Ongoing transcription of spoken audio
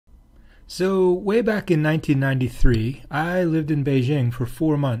So, way back in 1993, I lived in Beijing for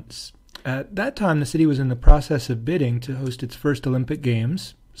 4 months. At that time, the city was in the process of bidding to host its first Olympic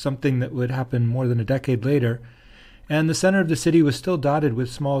Games, something that would happen more than a decade later, and the center of the city was still dotted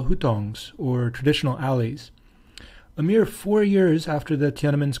with small hutongs, or traditional alleys. A mere 4 years after the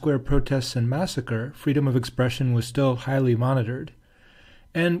Tiananmen Square protests and massacre, freedom of expression was still highly monitored.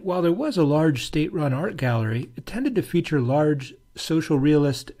 And while there was a large state-run art gallery, it tended to feature large social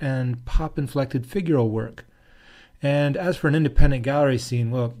realist and pop-inflected figural work. And as for an independent gallery scene,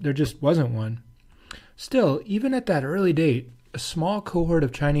 well, there just wasn't one. Still, even at that early date, a small cohort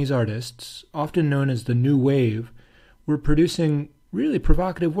of Chinese artists, often known as the New Wave, were producing really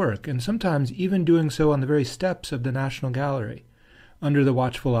provocative work, and sometimes even doing so on the very steps of the National Gallery, under the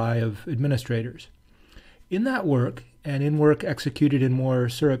watchful eye of administrators. In that work, and in work executed in more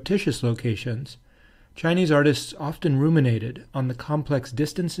surreptitious locations, Chinese artists often ruminated on the complex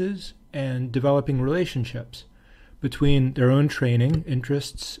distances and developing relationships between their own training,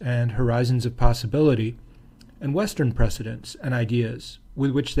 interests, and horizons of possibility, and Western precedents and ideas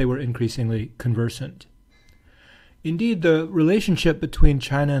with which they were increasingly conversant. Indeed, the relationship between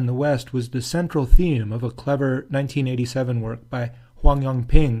China and the West was the central theme of a clever 1987 work by Huang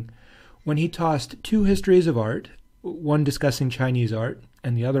Yongping when he tossed two histories of art, one discussing Chinese art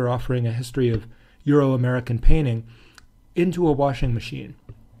and the other offering a history of Euro-American painting, into a washing machine.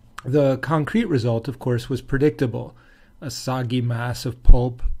 The concrete result, of course, was predictable, a soggy mass of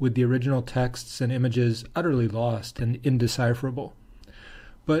pulp with the original texts and images utterly lost and indecipherable.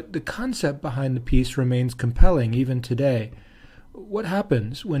 But the concept behind the piece remains compelling even today. What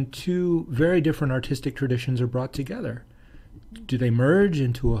happens when two very different artistic traditions are brought together? Do they merge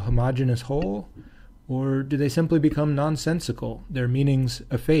into a homogeneous whole? Or do they simply become nonsensical, their meanings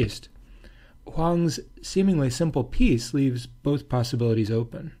effaced? Huang's seemingly simple piece leaves both possibilities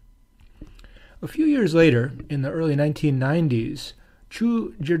open. A few years later, in the early 1990s,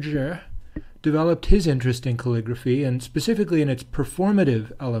 Chu Zhizhi developed his interest in calligraphy, and specifically in its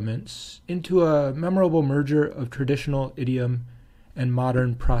performative elements, into a memorable merger of traditional idiom and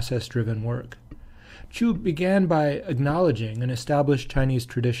modern process-driven work. Chu began by acknowledging an established Chinese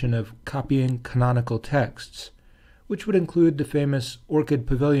tradition of copying canonical texts, which would include the famous Orchid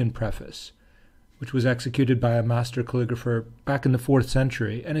Pavilion preface, which was executed by a master calligrapher back in the 4th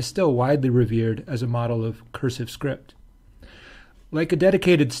century and is still widely revered as a model of cursive script. Like a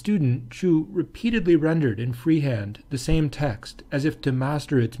dedicated student, Chu repeatedly rendered in freehand the same text as if to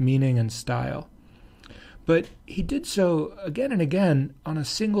master its meaning and style. But he did so again and again on a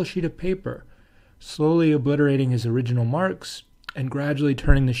single sheet of paper, slowly obliterating his original marks and gradually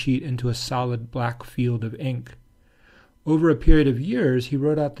turning the sheet into a solid black field of ink. Over a period of years, he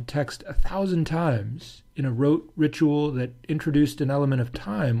wrote out the text 1,000 times in a rote ritual that introduced an element of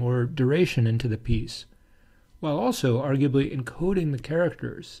time or duration into the piece, while also arguably encoding the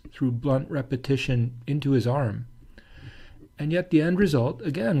characters through blunt repetition into his arm. And yet the end result,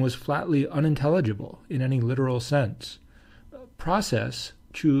 again, was flatly unintelligible in any literal sense. Process,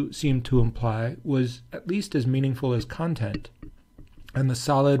 Chu seemed to imply, was at least as meaningful as content, and the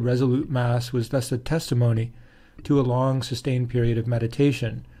solid, resolute mass was thus a testimony to a long, sustained period of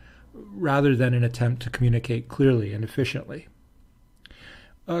meditation, rather than an attempt to communicate clearly and efficiently.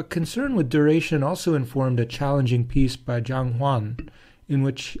 A concern with duration also informed a challenging piece by Zhang Huan,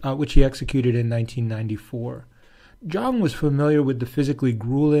 which he executed in 1994. Zhang was familiar with the physically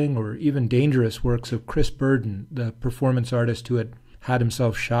grueling or even dangerous works of Chris Burden, the performance artist who had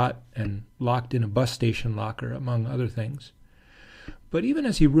himself shot and locked in a bus station locker, among other things. But even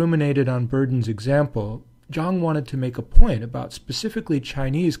as he ruminated on Burden's example, Zhang wanted to make a point about specifically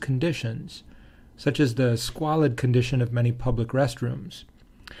Chinese conditions, such as the squalid condition of many public restrooms.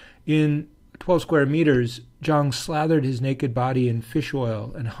 In 12 square meters, Zhang slathered his naked body in fish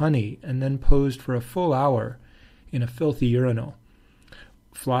oil and honey and then posed for a full hour in a filthy urinal.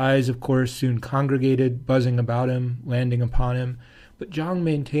 Flies, of course, soon congregated, buzzing about him, landing upon him, but Zhang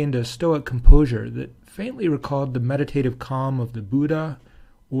maintained a stoic composure that faintly recalled the meditative calm of the Buddha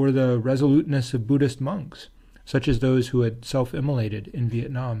or the resoluteness of Buddhist monks, such as those who had self-immolated in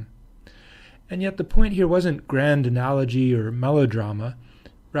Vietnam. And yet the point here wasn't grand analogy or melodrama.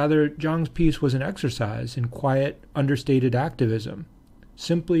 Rather, Zhang's piece was an exercise in quiet, understated activism.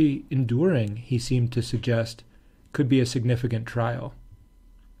 Simply enduring, he seemed to suggest, could be a significant trial.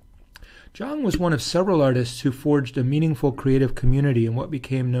 Zhang was one of several artists who forged a meaningful creative community in what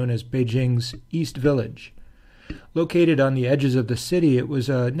became known as Beijing's East Village. Located on the edges of the city, it was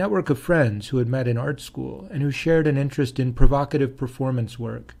a network of friends who had met in art school and who shared an interest in provocative performance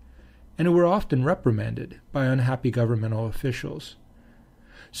work, and who were often reprimanded by unhappy governmental officials.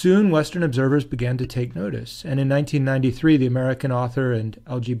 Soon, Western observers began to take notice, and in 1993, the American author and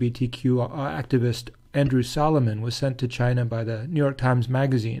LGBTQ activist Andrew Solomon was sent to China by the New York Times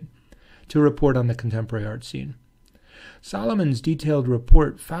Magazine to report on the contemporary art scene. Solomon's detailed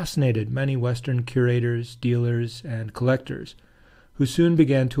report fascinated many Western curators, dealers, and collectors, who soon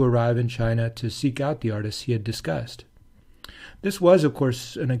began to arrive in China to seek out the artists he had discussed. This was, of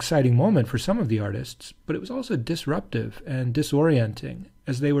course, an exciting moment for some of the artists, but it was also disruptive and disorienting,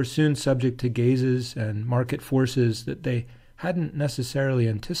 as they were soon subject to gazes and market forces that they hadn't necessarily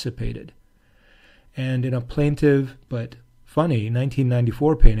anticipated. And in a plaintive but funny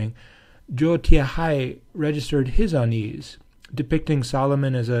 1994 painting, Zhou Tiehai registered his unease, depicting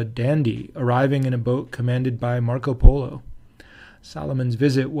Solomon as a dandy arriving in a boat commanded by Marco Polo. Solomon's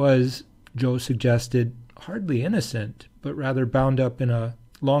visit was, Zhou suggested, hardly innocent, but rather bound up in a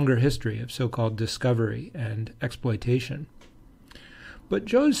longer history of so-called discovery and exploitation. But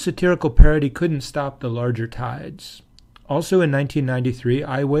Zhou's satirical parody couldn't stop the larger tides. Also in 1993,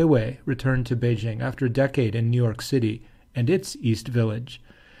 Ai Weiwei returned to Beijing after a decade in New York City and its East Village.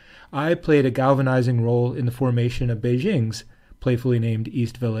 Ai played a galvanizing role in the formation of Beijing's playfully named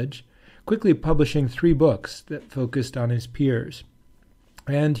East Village, quickly publishing 3 books that focused on his peers.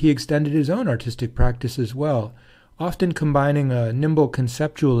 And he extended his own artistic practice as well, often combining a nimble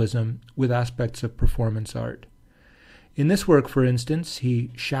conceptualism with aspects of performance art. In this work, for instance, he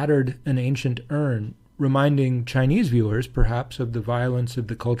shattered an ancient urn, reminding Chinese viewers, perhaps, of the violence of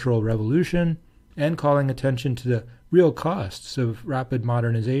the Cultural Revolution and calling attention to the real costs of rapid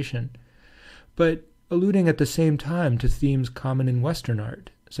modernization, but alluding at the same time to themes common in Western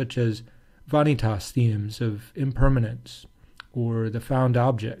art, such as vanitas themes of impermanence, or the found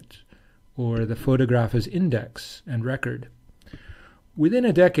object, or the photograph as index and record. Within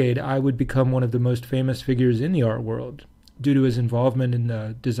a decade, Ai would become one of the most famous figures in the art world, due to his involvement in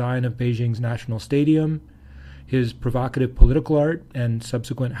the design of Beijing's National Stadium, his provocative political art and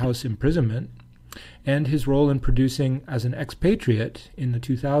subsequent house imprisonment, and his role in producing, as an expatriate in the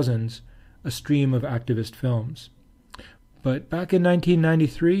 2000s, a stream of activist films. But back in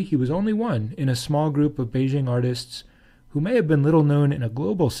 1993, he was only one in a small group of Beijing artists who may have been little known in a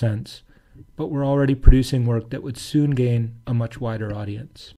global sense, but were already producing work that would soon gain a much wider audience.